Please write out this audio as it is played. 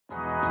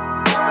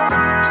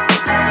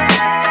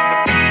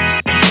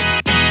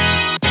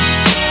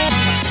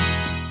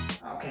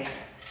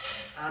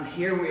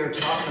here we are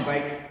talking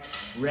about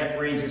rep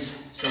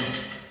ranges. So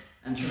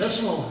in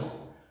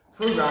traditional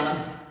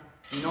programming,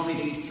 you normally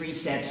do 3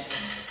 sets,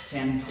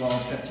 10,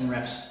 12, 15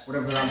 reps,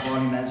 whatever that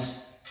volume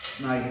is.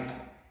 Now,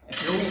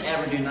 if you're only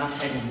ever doing that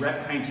type of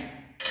rep count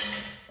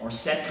or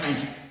set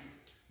count,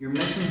 you're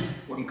missing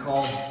what you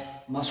call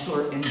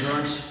muscular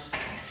endurance.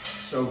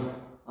 So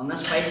on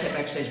this bicep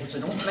exercise, which I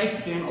don't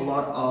like doing a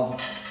lot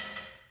of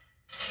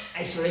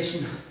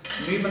isolation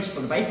movements for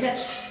the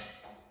biceps,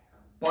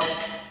 but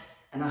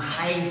in a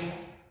high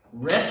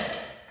rep,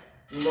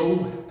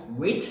 low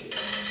weight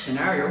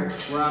scenario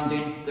where I'm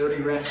doing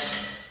 30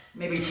 reps,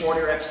 maybe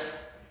 40 reps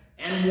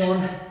in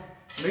one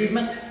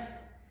movement,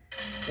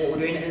 what we're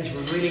doing is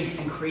we're really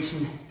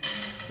increasing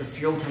the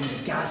fuel tank,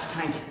 the gas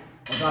tank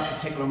of that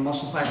particular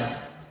muscle fiber.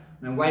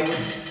 Now, why would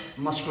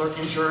muscular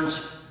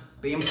endurance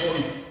be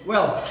important?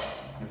 Well,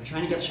 if you're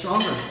trying to get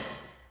stronger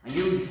and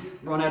you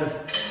run out of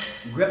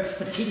grip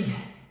fatigue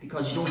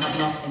because you don't have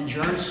enough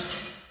endurance,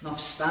 enough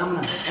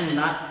stamina in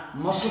that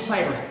muscle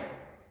fiber,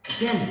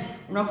 again,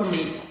 we're not going to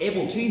be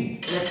able to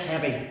lift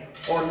heavy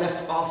or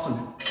lift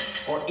often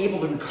or able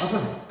to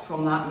recover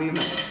from that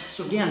movement.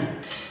 So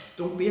again,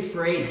 don't be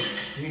afraid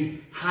to do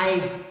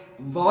high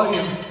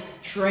volume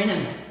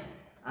training.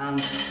 And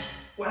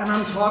when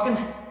I'm talking,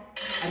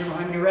 I don't know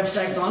how many reps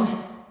I've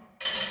done,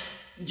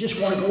 you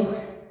just want to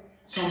go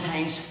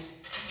sometimes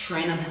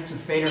training to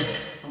failure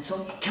until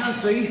you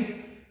can't do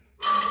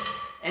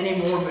any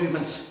more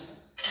movements,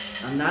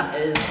 and that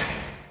is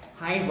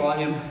high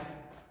volume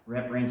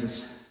rep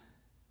ranges.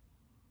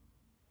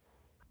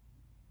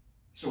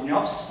 So on the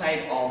opposite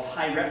side of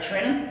high rep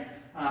training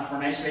for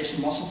an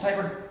isolation muscle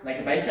fiber like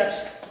the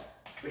biceps,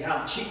 we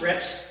have cheap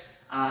reps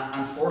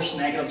and force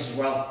negatives as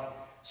well.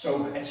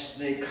 So it's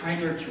the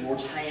counter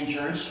towards high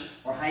endurance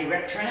or high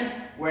rep training,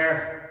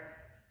 where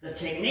the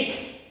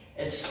technique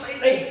is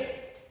slightly,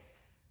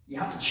 you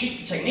have to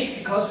cheat the technique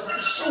because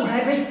it's so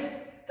heavy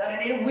that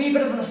I need a wee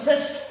bit of an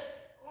assist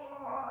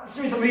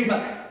through the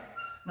movement.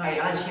 Now,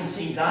 as you can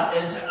see, that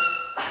is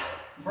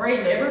very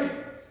laboured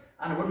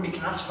and it wouldn't be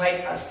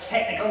classified as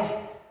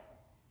technical,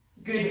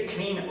 good,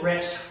 clean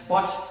reps.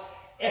 But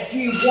if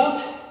you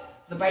want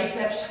the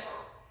biceps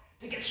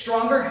to get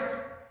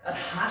stronger, it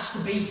has to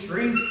be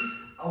through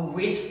a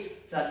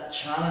weight that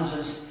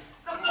challenges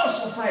the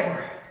muscle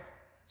fiber.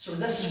 So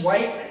this is why,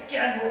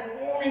 again,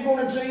 we're only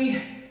going to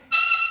do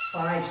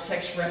 5,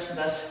 6 reps of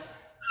this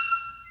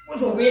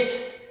with a weight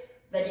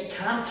that you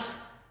can't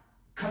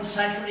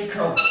concentrically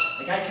curl.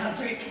 Like, I can't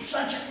do a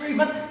concentric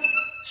movement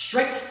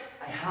strict.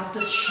 I have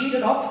to cheat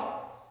it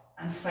up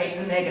and fight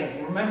the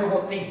negative. Remember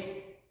what the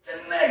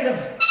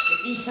negative,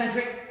 the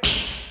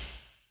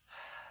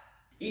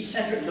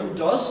eccentric load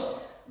does,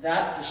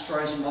 that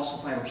destroys the muscle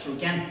fiber. So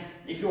again,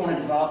 if you want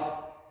to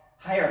develop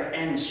higher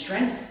end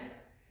strength,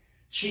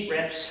 cheat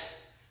reps,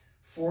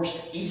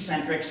 forced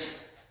eccentrics,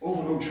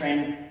 overload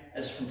training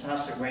is a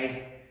fantastic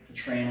way to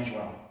train as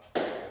well.